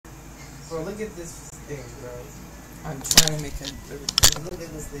Bro, look at this thing, bro. I'm trying to make a... Look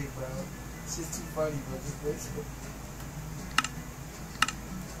at this thing, bro. It's just too funny, bro. Just wait.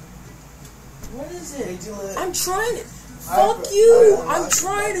 What is it? Hey, I'm trying to... Fuck you! I'm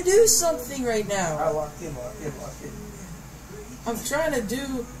trying to do something right now. I locked him. I'm trying to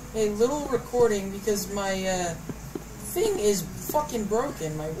do a little recording because my thing is fucking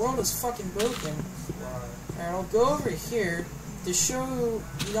broken. My world is fucking broken. Alright, I'll go over here to show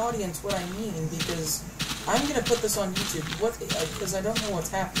the audience what I mean because I'm gonna put this on YouTube. Because I don't know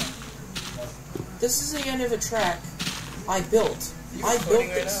what's happening. This is the end of a track I built. I built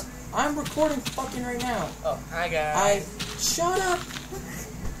this. I'm recording fucking right now. Oh, hi guys. Shut up.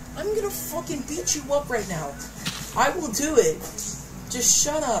 I'm gonna fucking beat you up right now. I will do it. Just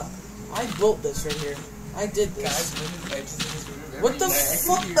shut up. I built this right here. I did this. What the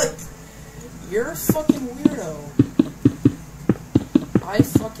fuck? You're a fucking weirdo. I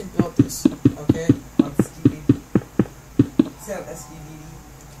fucking built this. Okay?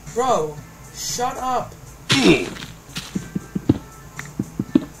 Bro, shut up.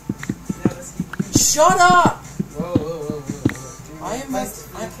 Shut up! Whoa.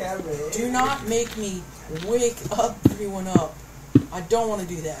 Do not make me wake up everyone up. I don't want to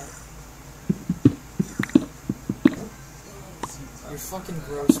do that. You're fucking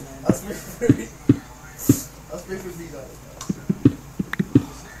gross, man. I'll spray for these on it.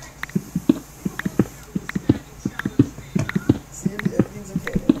 See if everything's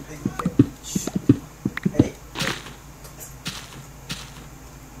okay. Everything's okay. Hey.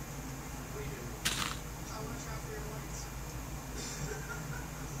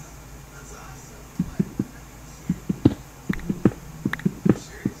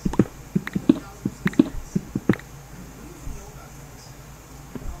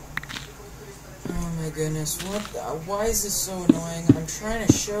 Goodness, why is this so annoying? I'm trying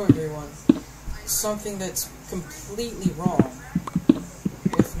to show everyone something that's completely wrong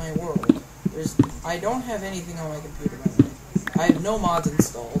with my world. I don't have anything on my computer, by the way. I have no mods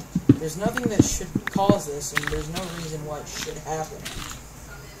installed. There's nothing that should cause this, and there's no reason why it should happen.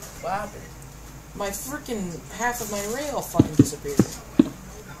 What happened? My freaking half of my rail fucking disappeared.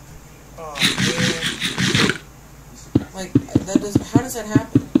 Oh man. Like, how does that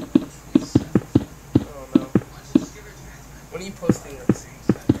happen? When are you posting this?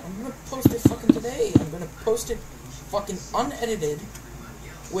 I'm gonna post it fucking today. I'm gonna post it fucking unedited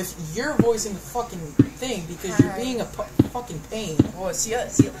with your voice in the fucking thing because you're being a fucking pain. Boy, see how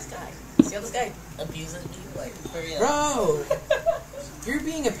this guy? See how this guy abuses me? Like, very, bro, you're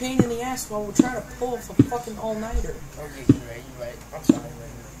being a pain in the ass while we're trying to pull off a fucking all-nighter. Okay, you're right. I'm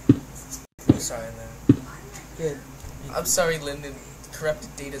sorry, man. Good. I'm sorry, Lyndon.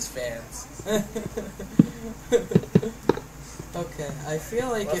 Corrupted Data's fans. Okay, I feel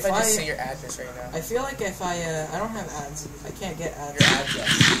like if I just say your address right now. I feel like if I don't have ads. I can't get ads. Your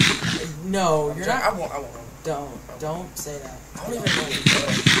address. No, you're not. I won't. Don't say that. I don't even know it.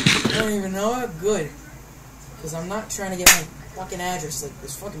 I don't even know it. Good. Because I'm not trying to get my fucking address. Like,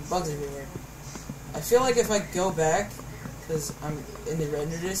 there's fucking bugs everywhere. I feel like if I go back, because I'm in the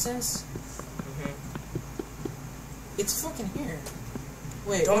render distance, it's fucking here.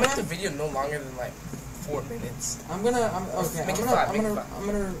 Wait, don't make the video no longer than like 4 minutes. I'm gonna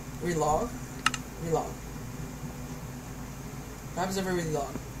relog. What happens if I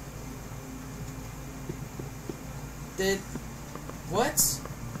relog? What?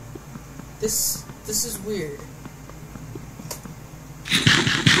 This is weird.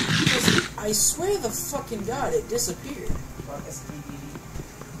 I swear the fucking god, it disappeared.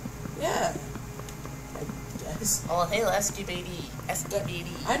 Yeah. I guess. Oh, hey, SKBD.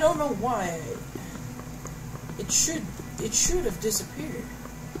 I don't know why. It should have disappeared.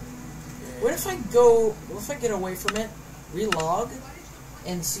 What if I get away from it, relog,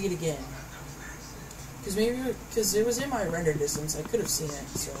 and see it again? Because it was in my render distance, I could have seen it,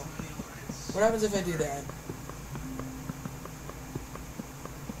 so. What happens if I do that?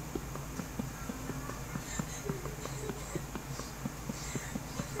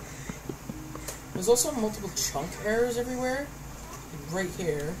 There's also multiple chunk errors everywhere, right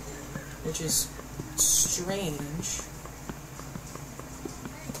here, which is strange.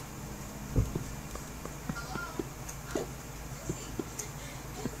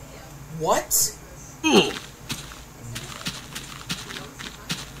 What?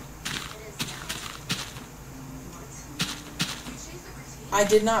 I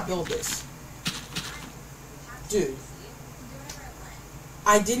did not build this. Dude.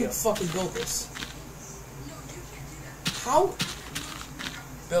 I didn't fucking build this. How?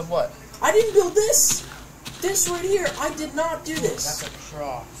 Build what? I didn't build this! This right here, I did not do this. That's a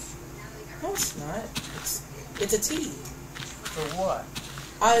cross. No, it's not. It's a T. For what?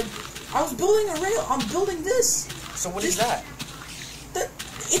 I was building a rail. I'm building this. So what is that?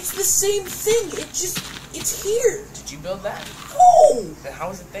 It's the same thing. It's here. Did you build that? No. Then how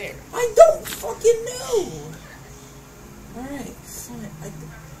is it there? I don't fucking know. Alright, fine.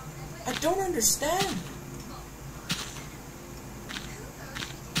 I don't understand.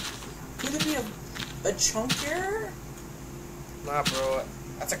 Could it be a chunk error? Nah, bro.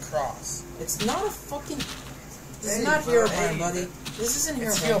 That's a cross. It's not a fucking... This is not herobrine, buddy. This isn't herobrine.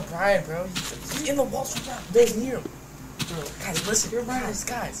 It's herobrine, bro. He's in the walls right now. There's near him. Bro, guys, listen.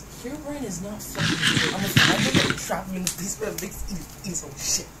 Guys. Herobrine is not fucking... I'm gonna trap him in this basement and eat some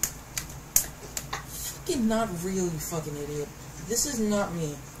shit. Fucking not real, you fucking idiot. This is not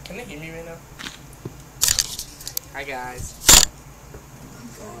me. Can they hear me right now? Hi, guys.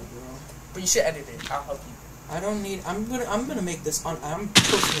 God, bro. But you should edit it. I'll help you. I don't need... I'm gonna make this I'm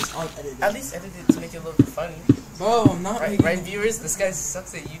posting this unedited. At least edit it to make it look funny. Bro, I'm not making... Right, viewers? This guy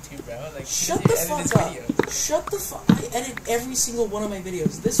sucks at YouTube, bro. Like, shut the fuck up. Shut the fuck... I edit every single one of my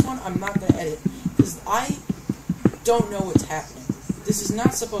videos. This one, I'm not gonna edit. Because I don't know what's happening. This is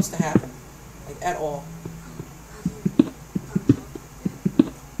not supposed to happen. Like, at all.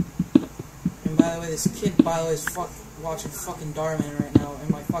 And by the way, this kid, is watching fucking Darman right now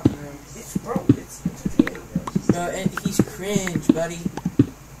in my fucking room. It's entertaining, bro. And he's cringe, buddy.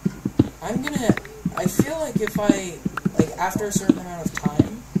 I feel like if after a certain amount of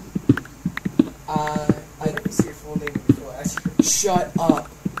time, let me see your full name before I ask you. Shut up.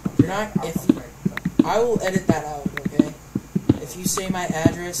 You're not, I will edit that out, okay? If you say my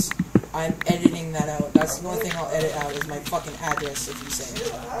address, I'm editing that out. That's the only thing I'll edit out is my fucking address if you say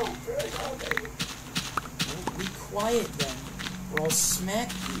it. Well, be quiet then, or I'll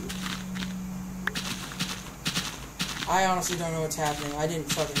smack you. I honestly don't know what's happening. I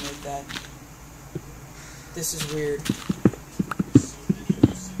didn't fucking make that. This is weird.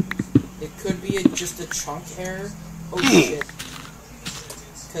 It could be just a chunk error. Oh shit.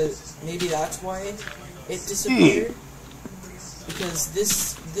 Because maybe that's why it disappeared. Because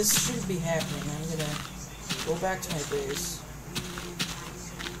this shouldn't be happening. I'm gonna go back to my base.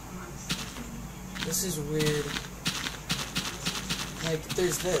 This is weird. Like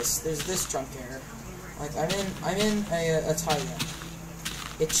there's this chunk error. Like I'm in a taiga.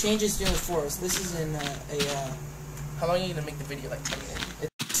 It changes during the forest. This is in How long are you gonna make the video? Like 10 minutes?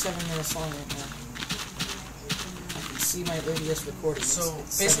 It's 7 minutes long right now. I can see my OBS recording. So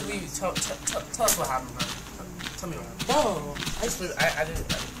basically, tell us what happened, bro. Tell me what happened. Bro, I didn't.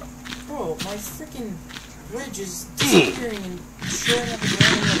 Bro, my freaking bridge is disappearing and showing up in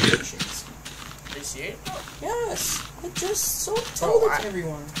random locations. Are you serious? Yes, I just told it to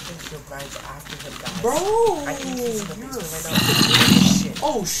everyone. I think your bride's after him, guys. Bro, I think he's in the basement right now.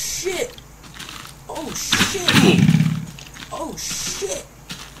 Oh shit! Oh shit! Oh shit!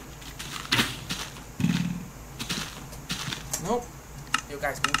 Nope. Yo,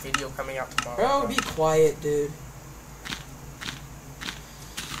 guys, new video coming out tomorrow. Bro, be quiet, dude.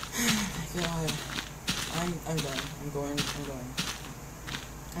 God, I'm done. I'm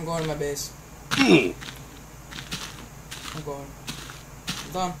going to my base. I'm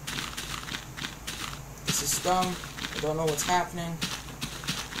done. This is dumb. I don't know what's happening.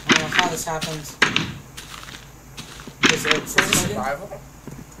 I don't know how this happened. Is it survival?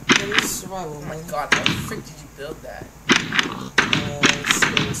 It is survival. Oh my god, how the frick did you build that?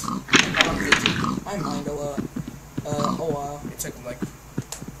 I mined a lot. A while. It took like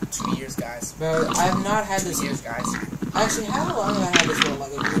 2 years, guys. Bro, I have not had this. 2 years, guys. Actually, how long have I had this for?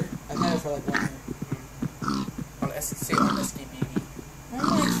 Like a year? I've had it for like 1 year. On SKBB.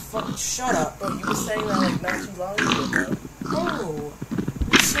 I'm like, fuck, shut up. Bro, you were saying that like not too long ago, bro. No,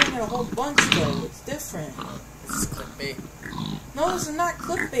 you're saying it a whole bunch ago. It's different. This is clickbait. No, this is not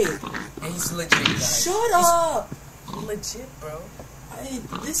clickbait. And he's legit, guys. Shut up! He's legit, bro.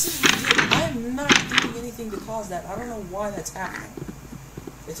 I'm not doing anything to cause that. I don't know why that's happening.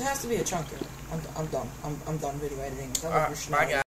 It has to be a chunker. I'm done. I'm done video editing. Bye, guys.